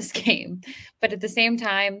have won this game. But at the same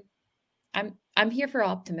time, I'm here for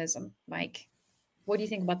optimism, Mike. What do you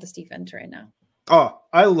think about this defense right now? Oh,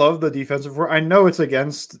 I love the defensive work. I know it's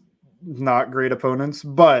against not great opponents,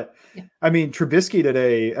 but yeah. I mean, Trubisky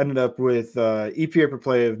today ended up with EPA per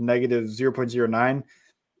play of negative 0.09.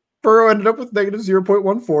 Burrow ended up with negative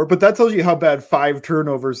 0.14, but that tells you how bad 5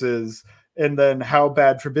 turnovers is, and then how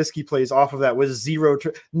bad Trubisky plays off of that with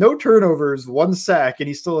no turnovers, 1 sack, and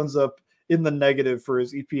he still ends up in the negative for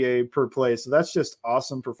his EPA per play. So that's just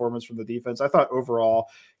awesome performance from the defense. I thought overall,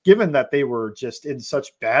 given that they were just in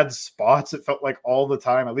such bad spots, it felt like all the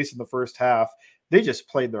time, at least in the first half, they just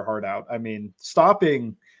played their heart out. I mean,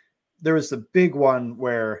 there was the big one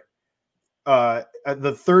where at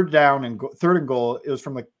the third and goal, it was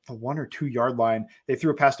from like the 1 or 2 yard line. They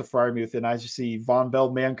threw a pass to Freiermuth, and I just see Von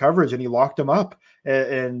Bell man coverage, and he locked him up.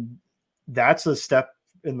 And that's a step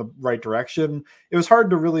in the right direction. It was hard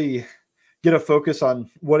to really get a focus on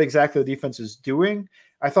what exactly the defense is doing.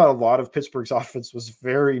 I thought a lot of Pittsburgh's offense was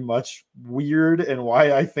very much weird, and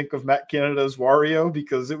why I think of Matt Canada as Wario,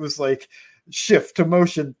 because it was like shift to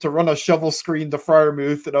motion to run a shovel screen to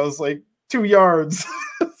Freiermuth, and I was like, 2 yards.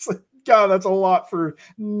 It's like, God, that's a lot for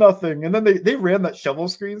nothing. And then they ran that shovel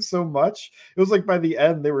screen so much. It was like by the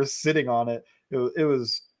end they were sitting on it. It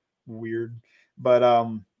was weird. But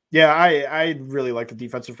yeah, I really like the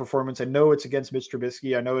defensive performance. I know it's against Mitch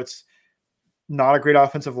Trubisky. I know it's not a great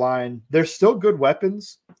offensive line. They're still good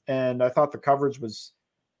weapons, and I thought the coverage was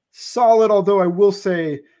solid, although I will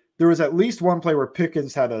say there was at least one play where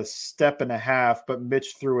Pickens had a step and a half, but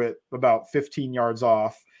Mitch threw it about 15 yards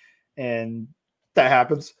off, and that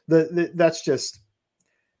happens. That's just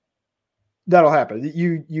 – that'll happen.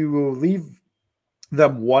 You will leave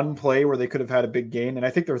them one play where they could have had a big gain, and I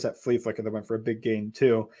think there was that flea flicker that went for a big gain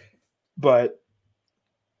too. But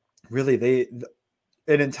really,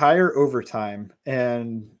 an entire overtime,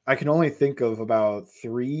 and I can only think of about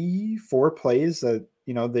 3-4 plays that,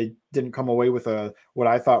 you know, they didn't come away with what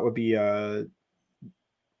I thought would be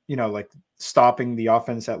like stopping the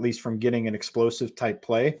offense at least from getting an explosive type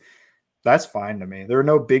play. That's fine to me. There were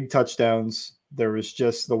no big touchdowns. There was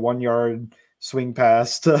just the 1 yard swing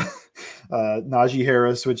pass to Najee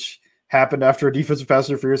Harris, which happened after a defensive pass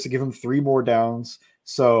interference to give him 3 more downs.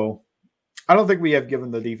 So I don't think we have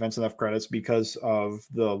given the defense enough credits because of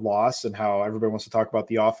the loss and how everybody wants to talk about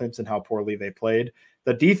the offense and how poorly they played.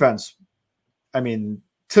 The defense, I mean,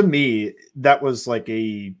 to me, that was like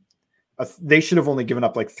they should have only given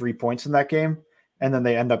up like 3 points in that game. And then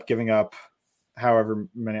they end up giving up however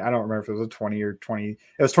many. I don't remember if it was a 20 or 20. It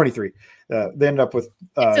was 23. They ended up with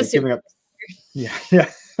giving up. Yeah.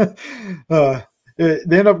 They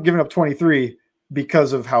ended up giving up 23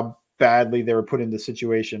 because of how badly they were put into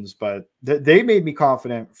situations, but they made me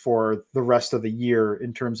confident for the rest of the year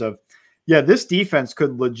in terms of, this defense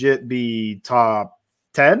could legit be top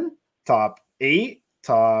 10, top 8,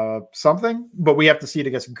 top something, but we have to see it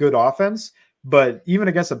against good offense. But even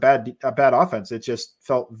against a bad offense, it just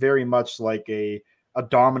felt very much like a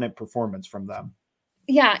dominant performance from them.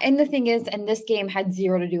 Yeah, and the thing is, and this game had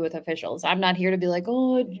zero to do with officials. I'm not here to be like,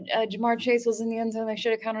 oh, Jamar Chase was in the end zone. They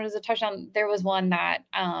should have counted as a touchdown. There was one that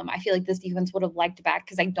I feel like this defense would have liked back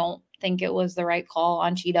because I don't think it was the right call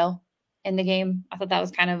on Cheeto in the game. I thought that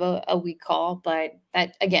was kind of a weak call, but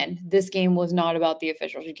that, again, this game was not about the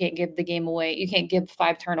officials. You can't give the game away. You can't give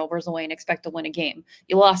 5 turnovers away and expect to win a game.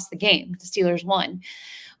 You lost the game. The Steelers won.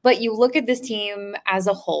 But you look at this team as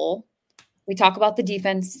a whole. We talk about the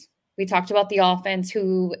defense. We talked about the offense,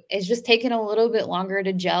 who is just taking a little bit longer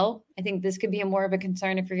to gel. I think this could be more of a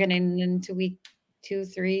concern if you're getting into week 2,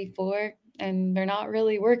 3, 4, and they're not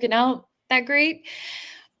really working out that great.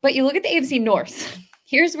 But you look at the AFC North.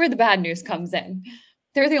 Here's where the bad news comes in.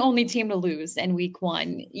 They're the only team to lose in week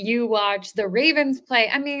 1. You watch the Ravens play.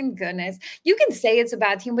 I mean, goodness, you can say it's a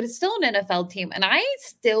bad team, but it's still an NFL team. And I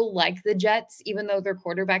still like the Jets, even though their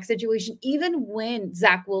quarterback situation, even when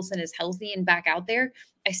Zach Wilson is healthy and back out there,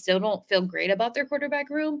 I still don't feel great about their quarterback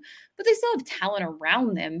room, but they still have talent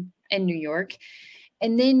around them in New York.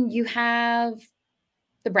 And then you have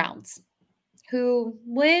the Browns, who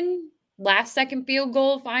win last second field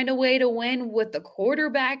goal, find a way to win with the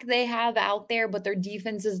quarterback they have out there, but their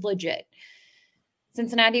defense is legit.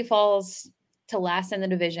 Cincinnati falls to last in the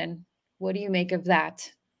division. What do you make of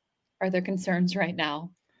that? Are there concerns right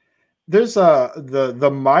now? There's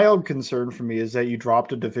the mild concern for me is that you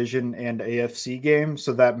dropped a division and AFC game,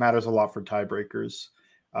 so that matters a lot for tiebreakers.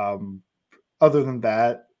 Other than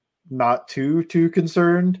that, not too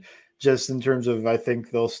concerned. Just in terms of, I think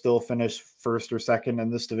they'll still finish first or second in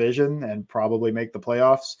this division and probably make the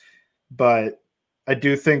playoffs. But I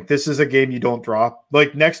do think this is a game you don't drop.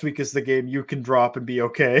 Like, next week is the game you can drop and be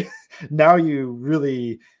okay. Now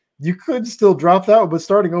you could still drop that, but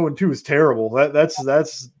starting 0-2 is terrible. That's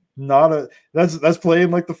playing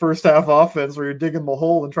like the first half offense where you're digging the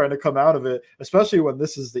hole and trying to come out of it, especially when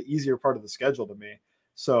this is the easier part of the schedule to me.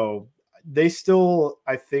 So they still,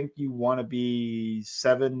 I think you want to be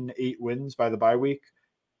 7-8 wins by the bye week.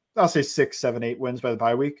 I'll say 6-7-8 wins by the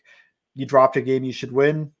bye week. You dropped a game you should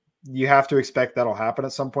win. You have to expect that'll happen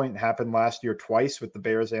at some point. It happened last year twice with the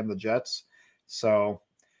Bears and the Jets. So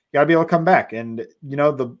you got to be able to come back. And,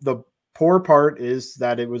 the poor part is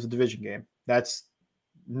that it was a division game. That's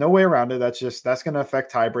no way around it. That's going to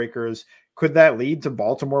affect tiebreakers. Could that lead to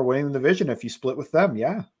Baltimore winning the division if you split with them?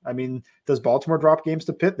 Yeah. I mean, does Baltimore drop games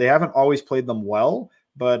to Pitt? They haven't always played them well,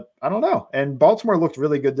 but I don't know. And Baltimore looked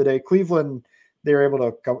really good today. Cleveland, they were able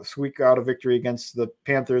to squeak out a victory against the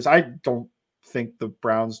Panthers. I don't think the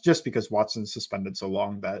Browns, just because Watson's suspended so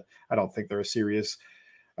long, that I don't think they're a serious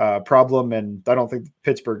problem. And I don't think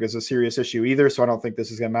Pittsburgh is a serious issue either. So I don't think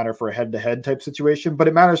this is going to matter for a head-to-head type situation, but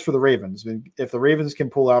it matters for the Ravens. I mean, if the Ravens can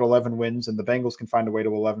pull out 11 wins and the Bengals can find a way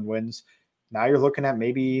to 11 wins, now you're looking at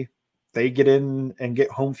maybe they get in and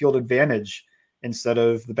get home field advantage instead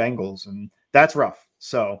of the Bengals. And that's rough.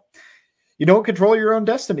 So you don't control your own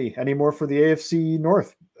destiny anymore for the AFC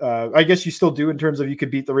North. I guess you still do in terms of you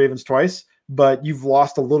could beat the Ravens twice, but you've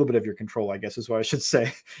lost a little bit of your control, I guess is what I should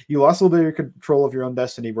say. You lost a little bit of your control of your own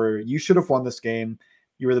destiny where you should have won this game.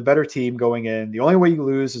 You were the better team going in. The only way you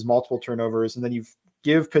lose is multiple turnovers, and then you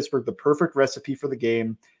give Pittsburgh the perfect recipe for the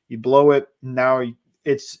game. You blow it. Now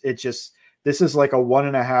this is like a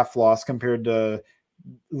 1.5 loss compared to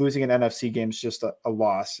losing an NFC game is just a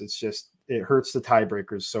loss. It hurts the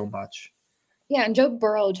tiebreakers so much. Yeah, and Joe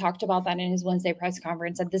Burrow talked about that in his Wednesday press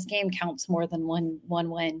conference, that this game counts more than one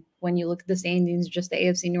win when you look at the standings, just the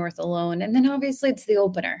AFC North alone. And then obviously it's the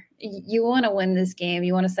opener. You want to win this game.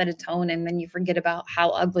 You want to set a tone, and then you forget about how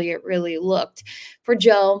ugly it really looked. For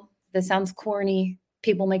Joe, this sounds corny.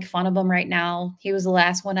 People make fun of him right now. He was the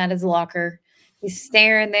last one at his locker. He's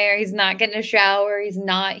staring there. He's not getting a shower.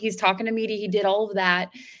 He's talking to media. He did all of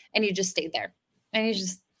that, and he just stayed there. And he's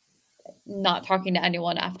just not talking to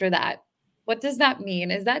anyone after that. What does that mean?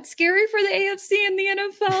 Is that scary for the AFC and the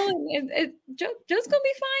NFL? And Joe's going to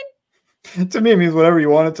be fine? To me, it means whatever you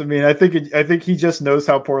want it to mean. I think he just knows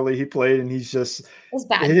how poorly he played, and he's just – it's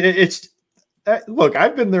bad. Look,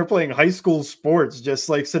 I've been there playing high school sports, just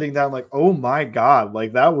like sitting down like, oh my God,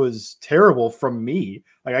 like that was terrible from me.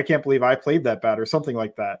 Like, I can't believe I played that bad or something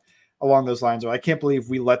like that along those lines. Or I can't believe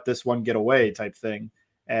we let this one get away type thing.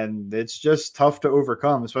 And it's just tough to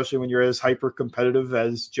overcome, especially when you're as hyper competitive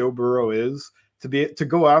as Joe Burrow is, to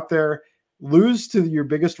go out there, lose to your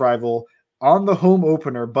biggest rival on the home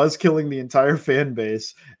opener, buzz killing the entire fan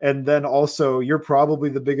base. And then also you're probably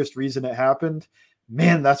the biggest reason it happened.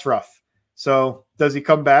 Man, that's rough. So does he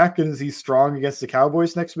come back and is he strong against the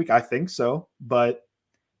Cowboys next week? I think so, but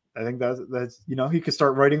I think that's he could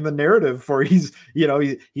start writing the narrative for he's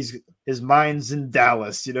his mind's in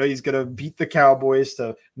Dallas. He's going to beat the Cowboys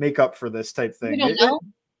to make up for this type thing. You don't know?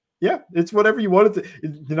 Yeah, it's whatever you want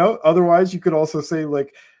it to. Otherwise, you could also say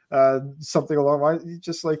like something along the lines,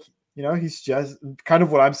 just like, he's just kind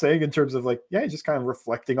of what I'm saying in terms of like, yeah, he's just kind of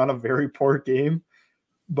reflecting on a very poor game.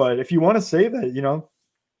 But if you want to say that,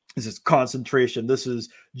 this is concentration, this is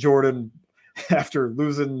Jordan after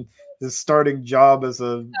losing his starting job as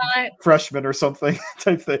a freshman or something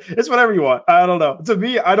type thing. It's whatever you want. I don't know. To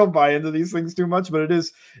me, I don't buy into these things too much, but it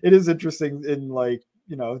is interesting in like,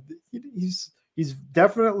 he's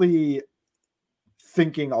definitely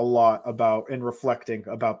thinking a lot about and reflecting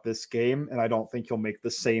about this game. And I don't think he'll make the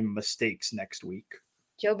same mistakes next week.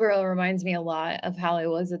 Joe Burrow reminds me a lot of how I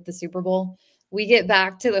was at the Super Bowl. We get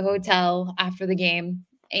back to the hotel after the game,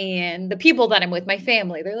 and the people that I'm with, my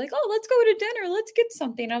family, they're like, oh, let's go to dinner. Let's get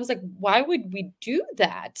something. I was like, why would we do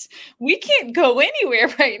that? We can't go anywhere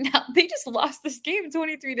right now. They just lost this game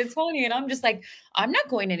 23-20. And I'm just like, I'm not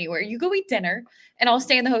going anywhere. You go eat dinner and I'll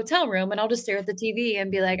stay in the hotel room and I'll just stare at the TV and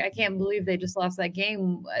be like, I can't believe they just lost that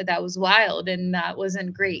game. That was wild. And that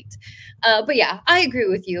wasn't great. But yeah, I agree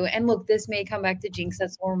with you. And look, this may come back to jinx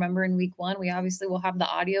us. We'll remember in week 1, we obviously will have the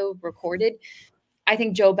audio recorded. I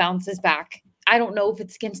think Joe bounces back. I don't know if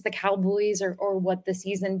it's against the Cowboys or what the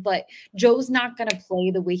season, but Joe's not going to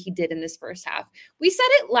play the way he did in this first half. We said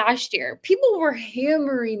it last year. People were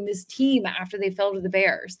hammering this team after they fell to the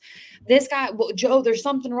Bears. This guy, well, Joe, there's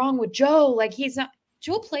something wrong with Joe. Like he's not.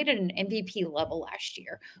 Joe played at an MVP level last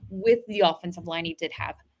year with the offensive line he did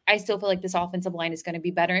have. I still feel like this offensive line is going to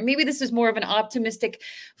be better. And maybe this is more of an optimistic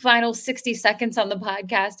final 60 seconds on the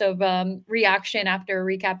podcast of reaction after a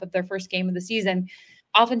recap of their first game of the season.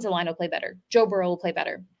 Offensive line will play better. Joe Burrow will play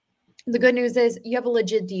better. The good news is you have a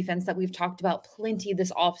legit defense that we've talked about plenty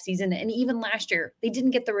this offseason. And even last year, they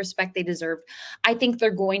didn't get the respect they deserved. I think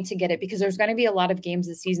they're going to get it because there's going to be a lot of games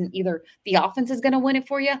this season. Either the offense is going to win it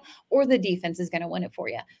for you or the defense is going to win it for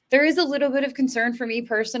you. There is a little bit of concern for me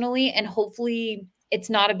personally, and hopefully it's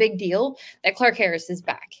not a big deal that Clark Harris is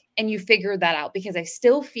back and you figure that out, because I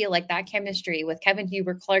still feel like that chemistry with Kevin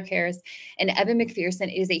Huber, Clark Harris, and Evan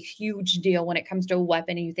McPherson is a huge deal when it comes to a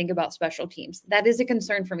weapon and you think about special teams. That is a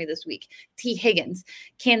concern for me this week. T. Higgins,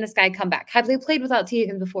 can this guy come back? Have they played without T.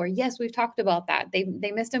 Higgins before? Yes, we've talked about that.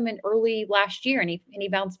 They missed him in early last year and he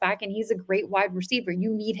bounced back, and he's a great wide receiver.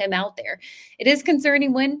 You need him out there. It is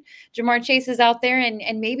concerning when Jamar Chase is out there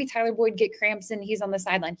and maybe Tyler Boyd get cramps and he's on the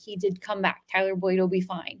sideline. He did come back. Tyler Boyd will be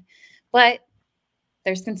fine. But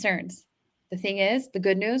there's concerns. The thing is, the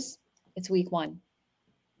good news, it's week 1.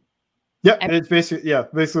 Yeah, it's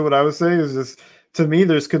basically what I was saying is just, to me,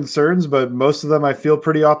 there's concerns, but most of them I feel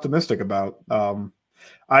pretty optimistic about. The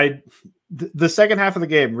second half of the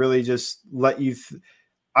game really just let you.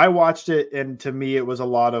 I watched it, and to me, it was a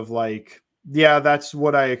lot of like, yeah, that's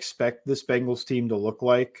what I expect this Bengals team to look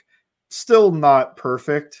like. Still not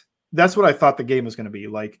perfect. That's what I thought the game was going to be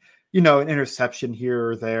like. An interception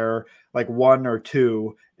here or there, like 1 or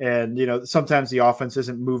 2. And, sometimes the offense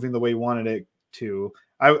isn't moving the way you wanted it to.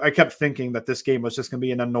 I kept thinking that this game was just going to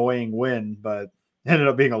be an annoying win, but it ended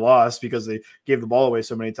up being a loss because they gave the ball away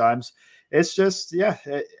so many times. It's just, yeah,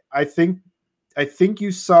 I think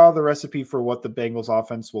you saw the recipe for what the Bengals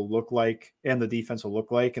offense will look like and the defense will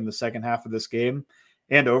look like in the second half of this game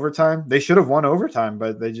and overtime. They should have won overtime,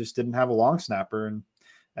 but they just didn't have a long snapper and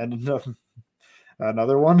ended up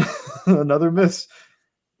another one, another miss.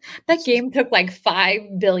 That game took like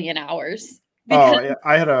 5 billion hours. Yeah,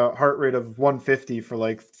 I had a heart rate of 150 for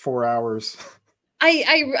like 4 hours.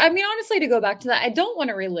 I mean, honestly, to go back to that, I don't want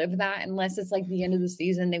to relive that unless it's like the end of the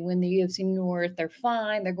season. They win the UFC North. They're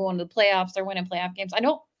fine. They're going to the playoffs. They're winning playoff games. I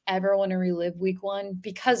don't ever want to relive week 1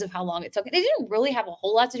 because of how long it took. It didn't really have a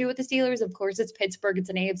whole lot to do with the Steelers. Of course, it's Pittsburgh. It's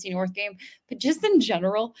an AFC North game. But just in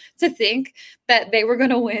general, to think that they were going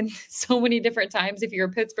to win so many different times, if you're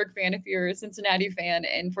a Pittsburgh fan, if you're a Cincinnati fan,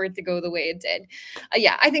 and for it to go the way it did.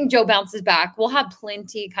 Yeah, I think Joe bounces back. We'll have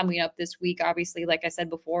plenty coming up this week. Obviously, like I said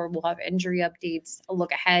before, we'll have injury updates, a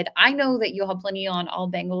look ahead. I know that you'll have plenty on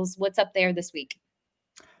all Bengals. What's up there this week?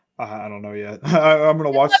 I don't know yet. I'm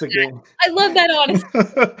going to watch the game. I love that,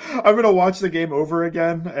 honestly. I'm going to watch the game over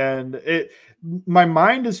again. And my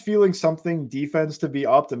mind is feeling something defense to be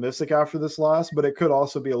optimistic after this loss, but it could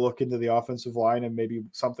also be a look into the offensive line and maybe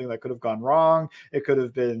something that could have gone wrong. It could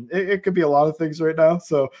have been, it could be a lot of things right now.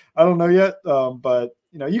 So I don't know yet. But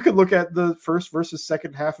you could look at the first versus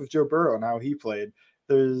second half of Joe Burrow and how he played.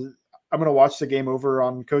 I'm going to watch the game over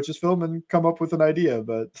on Coach's Film and come up with an idea,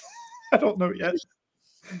 but I don't know yet.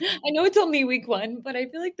 I know it's only week 1, but I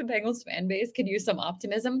feel like the Bengals fan base could use some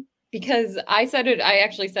optimism. because I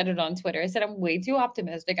actually said it on Twitter. I said, I'm way too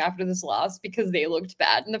optimistic after this loss because they looked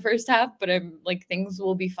bad in the first half, but I'm like, things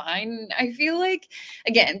will be fine. I feel like,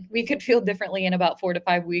 again, we could feel differently in about 4 to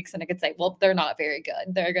 5 weeks. And I could say, well, they're not very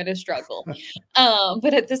good. They're going to struggle.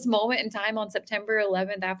 But at this moment in time on September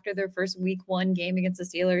 11th, after their first week 1 game against the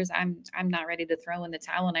Steelers, I'm not ready to throw in the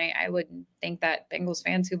towel. And I wouldn't think that Bengals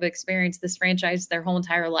fans who've experienced this franchise their whole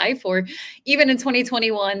entire life, or even in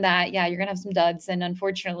 2021, that, yeah, you're going to have some duds. And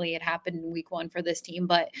unfortunately, it happened in week 1 for this team,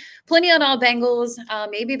 but plenty on all Bengals.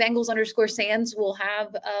 Maybe Bengals_Sands will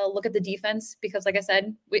have a look at the defense, because like I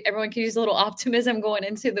said, everyone can use a little optimism going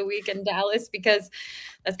into the week in Dallas, because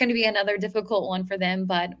that's going to be another difficult one for them,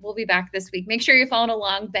 but we'll be back this week. Make sure you're following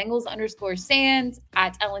along Bengals_Sands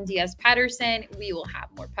at LNDS Patterson. We will have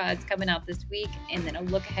more pods coming out this week, and then a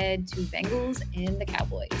look ahead to Bengals and the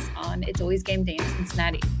Cowboys on It's Always Game Day in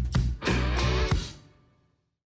Cincinnati.